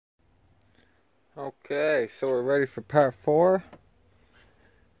Okay, so we're ready for part 4.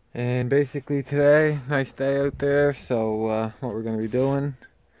 And basically today, nice day out there, so what we're going to be doing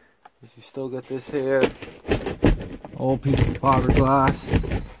is you still got this here old piece of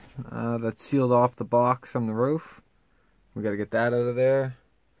fiberglass that's sealed off the box from the roof. We got to get that out of there.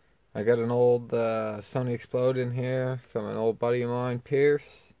 I got an old Sony Explode in here from an old buddy of mine, Pierce.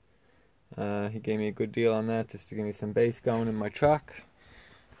 He gave me a good deal on that just to give me some bass going in my truck.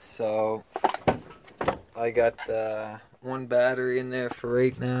 So I got one battery in there for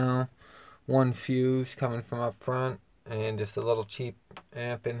right now, one fuse coming from up front, and just a little cheap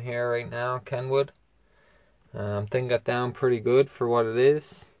amp in here right now, Kenwood. Thing got down pretty good for what it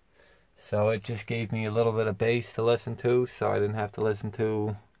is, so it just gave me a little bit of bass to listen to, so I didn't have to listen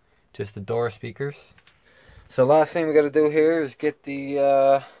to just the door speakers. So last thing we got to do here is get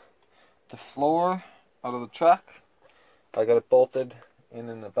the floor out of the truck. I got it bolted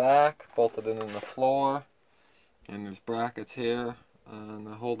in the back, bolted in the floor, and there's brackets here and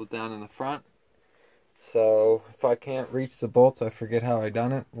I hold it down in the front. So if I can't reach the bolts, I forget how I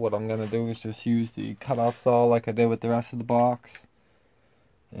done it, what I'm gonna do is just use the cutoff saw like I did with the rest of the box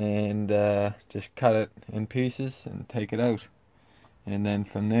and just cut it in pieces and take it out. And then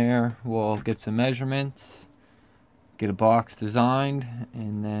from there we'll get some measurements, get a box designed,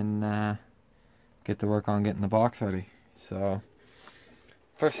 and then get to work on getting the box ready. So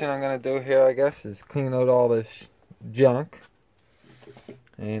first thing I'm going to do here, I guess, is clean out all this junk.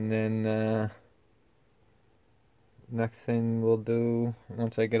 And then next thing we'll do,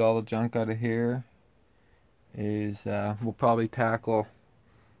 once I get all the junk out of here, is we'll probably tackle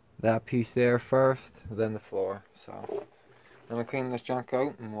that piece there first, then the floor. So I'm going to clean this junk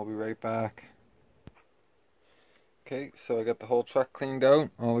out and we'll be right back. Okay, so I got the whole truck cleaned out,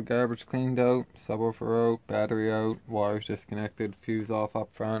 all the garbage cleaned out, subwoofer out, battery out, wires disconnected, fuse off up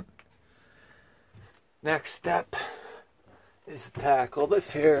front. Next step is to tackle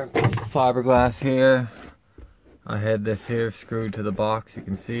this here piece of fiberglass here. I had this here screwed to the box, you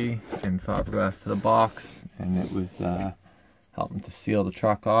can see, and fiberglass to the box, and it was helping to seal the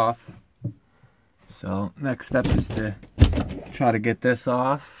truck off. So next step is to try to get this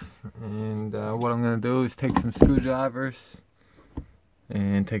off, and what I'm going to do is take some screwdrivers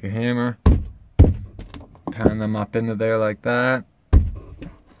and take a hammer, pound them up into there like that,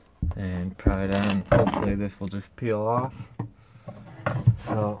 and pry down. Hopefully this will just peel off.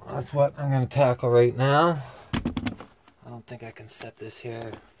 So that's what I'm going to tackle right now. I don't think I can set this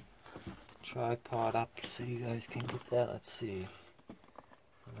here tripod up so you guys can get that. Let's see.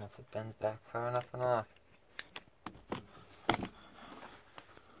 I don't know if it bends back far enough or not.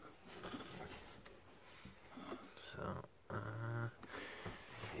 So,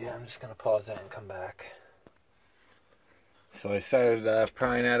 yeah, I'm just going to pause that and come back. So I started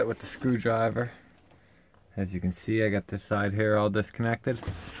prying at it with the screwdriver. As you can see, I got this side here all disconnected.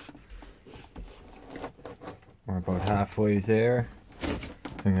 We're about halfway there. So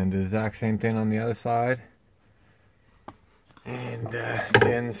I'm going to do the exact same thing on the other side. And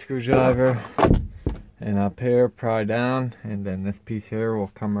jam the screwdriver, and up here pry down, and then this piece here will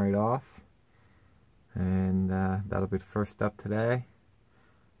come right off, and that'll be the first step today.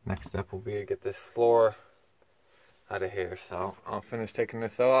 Next step will be to get this floor out of here. So I'll finish taking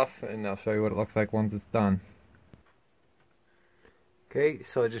this off and I'll show you what it looks like once it's done. Okay,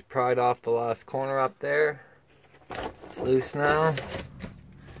 so I just pried off the last corner up there. It's loose now,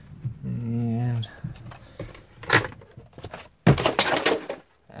 and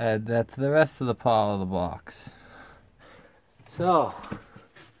add that to the rest of the pile of the box. So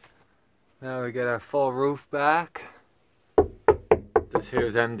now we get our full roof back. This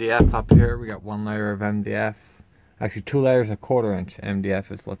here's MDF up here. We got one layer of MDF. Actually 2 layers of 1/4 inch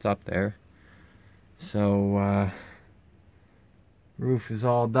MDF is what's up there. So roof is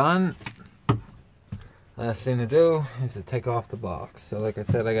all done. Last thing to do is to take off the box. So like I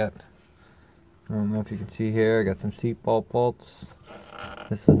said, I don't know if you can see here, I got some seat bolt bolts.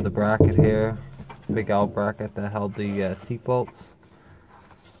 This is the bracket here, big L bracket that held the seat bolts.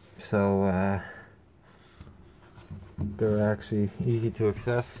 So they're actually easily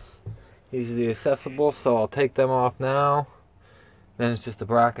accessible. So I'll take them off now. Then it's just the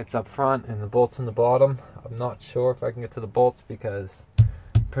brackets up front and the bolts in the bottom. I'm not sure if I can get to the bolts because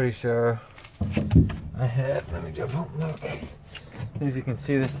I'm pretty sure I had. Let me jump up. Look. As you can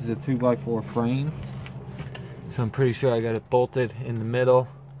see, this is a 2x4 frame. So I'm pretty sure I got it bolted in the middle,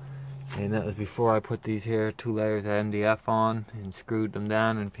 and that was before I put these here 2 layers of MDF on and screwed them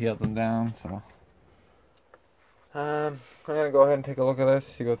down and peeled them down. So I'm gonna go ahead and take a look at this,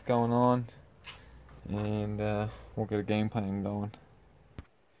 see what's going on, and we'll get a game plan going.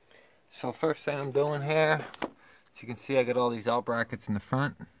 So first thing I'm doing here, as you can see, I got all these out brackets in the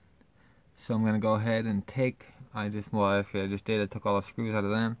front. So I'm going to go ahead and take, I just took all the screws out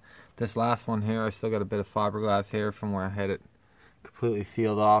of them. This last one here, I still got a bit of fiberglass here from where I had it completely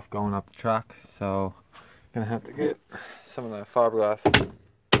sealed off going up the truck. So I'm going to have to get some of that fiberglass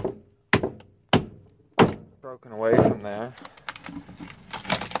broken away from there.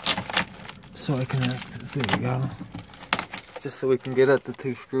 So I can access, there we go. Just so we can get at the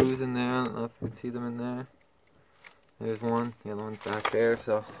two screws in there. I don't know if you can see them in there. There's one, the other one's back there,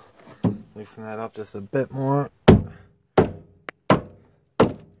 so loosen that up just a bit more. There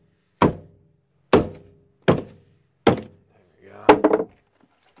we go.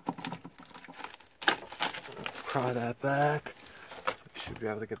 Let's pry that back. We should be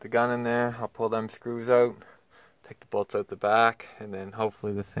able to get the gun in there. I'll pull them screws out, take the bolts out the back, and then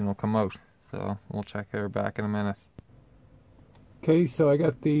hopefully this thing will come out. So we'll check her back in a minute. Okay, so I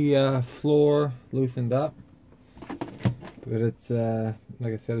got the floor loosened up. But it's,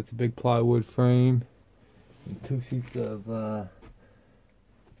 like I said, it's a big plywood frame and 2 sheets of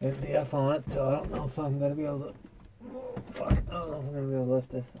MDF on it, so I don't know if I'm going to be able to, I don't know if I'm going to be able to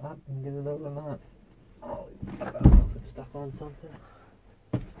lift this up and get it out or not. Oh, I don't know if it's stuck on something.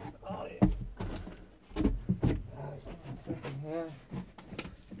 Oh, yeah. Alright, one second here.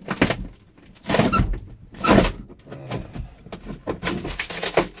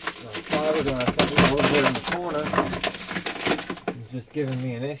 So I'm probably going to have something a little bit in the corner. Just giving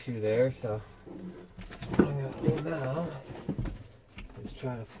me an issue there, so what I'm going to do now is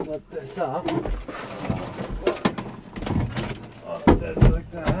try to flip this up. Oh, it's edge like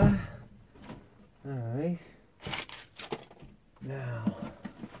that. Alright. Now,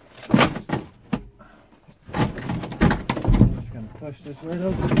 I'm just going to push this right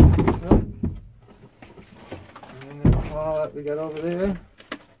over the truck. And then the pile that we got over there.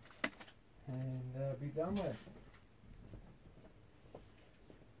 And be done with it.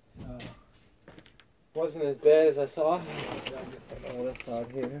 Wasn't as bad as I thought. I guess I got this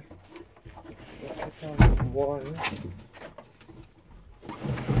side here. It's on the wires.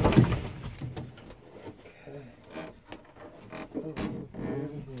 Okay. Over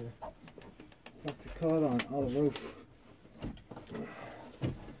here. What's it caught on? Oh, the roof.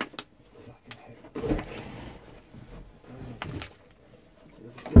 Fucking hate brick. See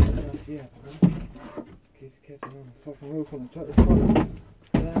if it's good enough yet, huh? Keeps catching on the fucking roof when I try to put it down.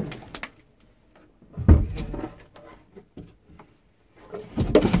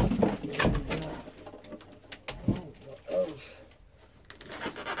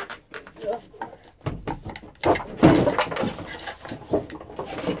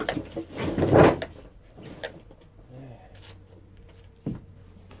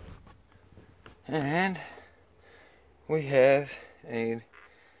 And we have an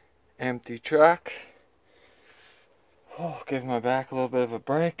empty truck. Oh, give my back a little bit of a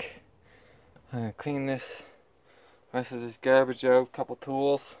break. I'm gonna clean this rest of this garbage out, couple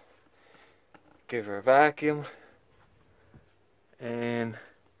tools, give her a vacuum, and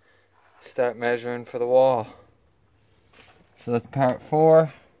start measuring for the wall. So that's part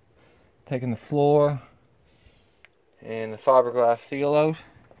 4. Taking the floor and the fiberglass seal out.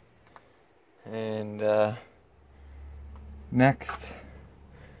 And next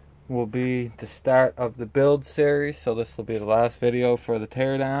will be the start of the build series. So this will be the last video for the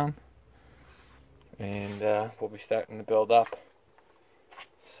tear down. And we'll be starting to build up.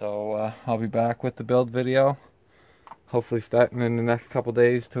 So I'll be back with the build video. Hopefully starting in the next couple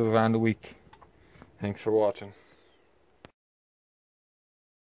days to around a week. Thanks for watching.